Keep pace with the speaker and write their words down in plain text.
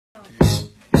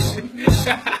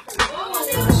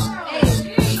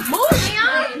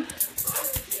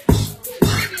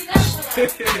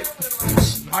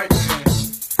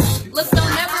Look,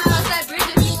 don't never cross that bridge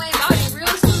if you ain't about it.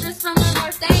 Real shooters from the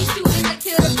north, they ain't shooting to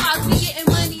kill the cops. We getting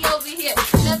money over here.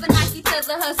 Never knock each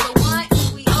other hustle. One,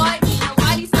 we all ain't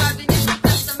nobody starving. It's a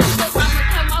custom. So I'ma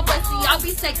cut my pussy. I'll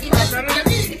be taking us from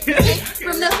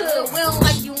the hood. We don't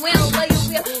like you, we don't love you.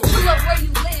 We'll pull up where you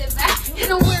live at.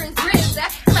 Hit him where his ribs at.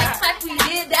 Clack, clack, we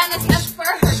did that. Let's ask for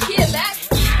her kid back.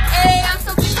 Hey, I'm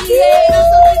so 50,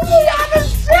 hey, I'm so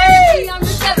 50. Hey, I'm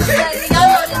the 7 y'all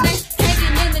know the name.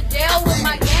 Hanging in the jail with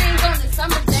my gang on the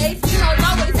summer days. You know, it's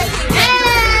always taking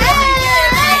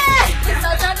so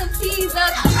try them tease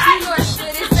up. You know it's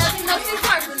good. It doesn't know she's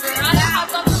carpenter. I done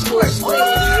hopped off the porch with it.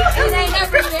 It ain't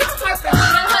never been carpenter.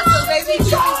 I hustle, baby.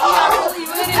 You can see I really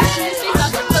with it. She's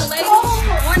out the lady.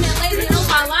 Morning lady on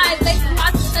my line. They too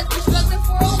hot to set you struggling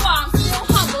for a while. I'm still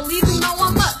humble, even though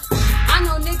I'm up. I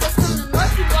know niggas from the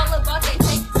north who all about they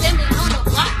take. Standing on the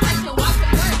block like to walk the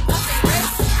word.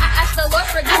 I ask the Lord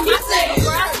for them. I say the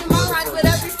word. I memorize with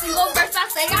every single verse I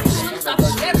say. I tell him stop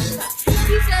with every time.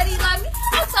 He said he loved me.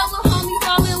 I tell the homie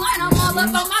fall in line. I'm all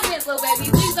up on my bed, little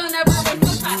baby. Please don't ever waste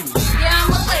no time. Yeah,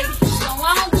 I'm a lady. So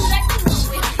I don't do that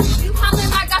with. You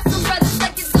hollering, I got some brothers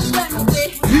that get the gun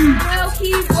with. Well,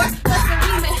 keyboard, listen,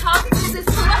 we may hop through this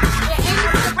tour. Yeah, ain't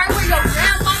it right where your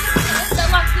grandma is? So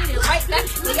I get it right back.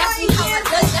 They ask me how I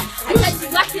does that. I catch you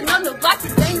lacking on the block. The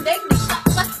same day, we stop.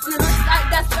 On the north side,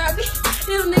 that's where I be.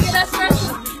 Little nigga, that's where I be.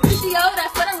 PCO,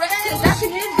 that's what I read. That's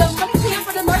it is. The money came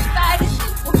for the north side. It's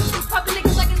simple. It's popping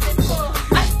niggas like it's simple.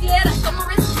 I see it, that's on my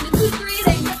wrist. The 2-3,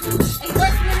 they miss me. Ain't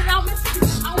worth it, I don't miss you.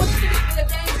 I want to see it for the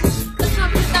day. Let's not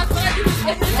be that funny.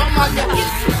 If it's on my neck.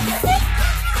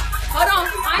 Hold on,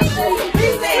 I ain't doing it.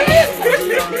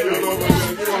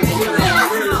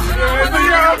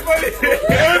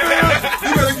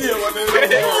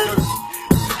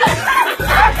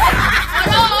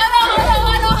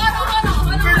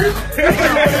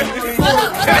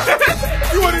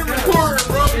 You weren't even recording,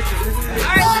 bro.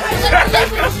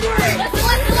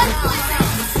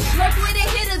 Northwit it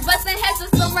hitters, busting heads,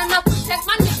 just don't run up. Protect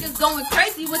my niggas going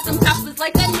crazy with them choppers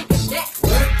like that nigga dead.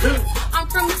 I'm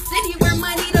from the city where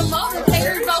money the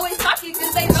motivators always talking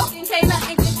cause they broken, can't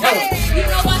nothing contain. You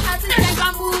know I had to change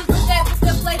my moves with that with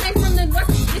the play. They from the north,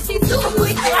 and she too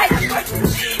weak like when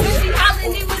she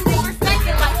hollering, it was never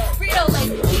spanking like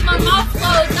Frito-Lay. Keep my mouth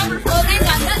closed, number 4, ain't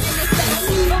got nothing to say.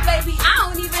 Oh baby, I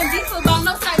don't even beef about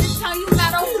no side to tell you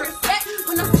not over respect.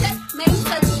 When I'm set, man, you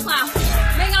such a clown.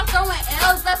 Man, I'm throwing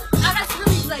L's up, now that's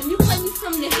really lame. You play me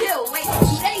from the hill, wait, do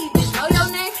they even know your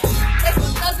name? They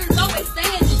some thuggers always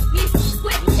saying this beef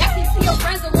quick. Y'all can see your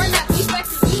friends and we're not beef back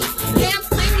to eat. Damn,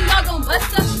 claiming y'all gon'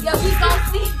 bust up, yeah, we gon'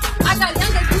 see. I got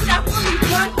younger dudes out for me,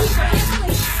 boy, keep her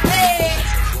history. Hey,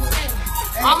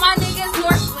 all my niggas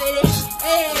north with it.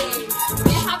 Hey,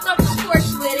 been hopped off the porch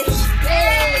with it.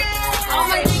 Hey, all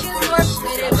my niggas north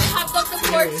with it. Been hopped off the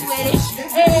porch with it.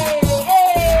 Hey.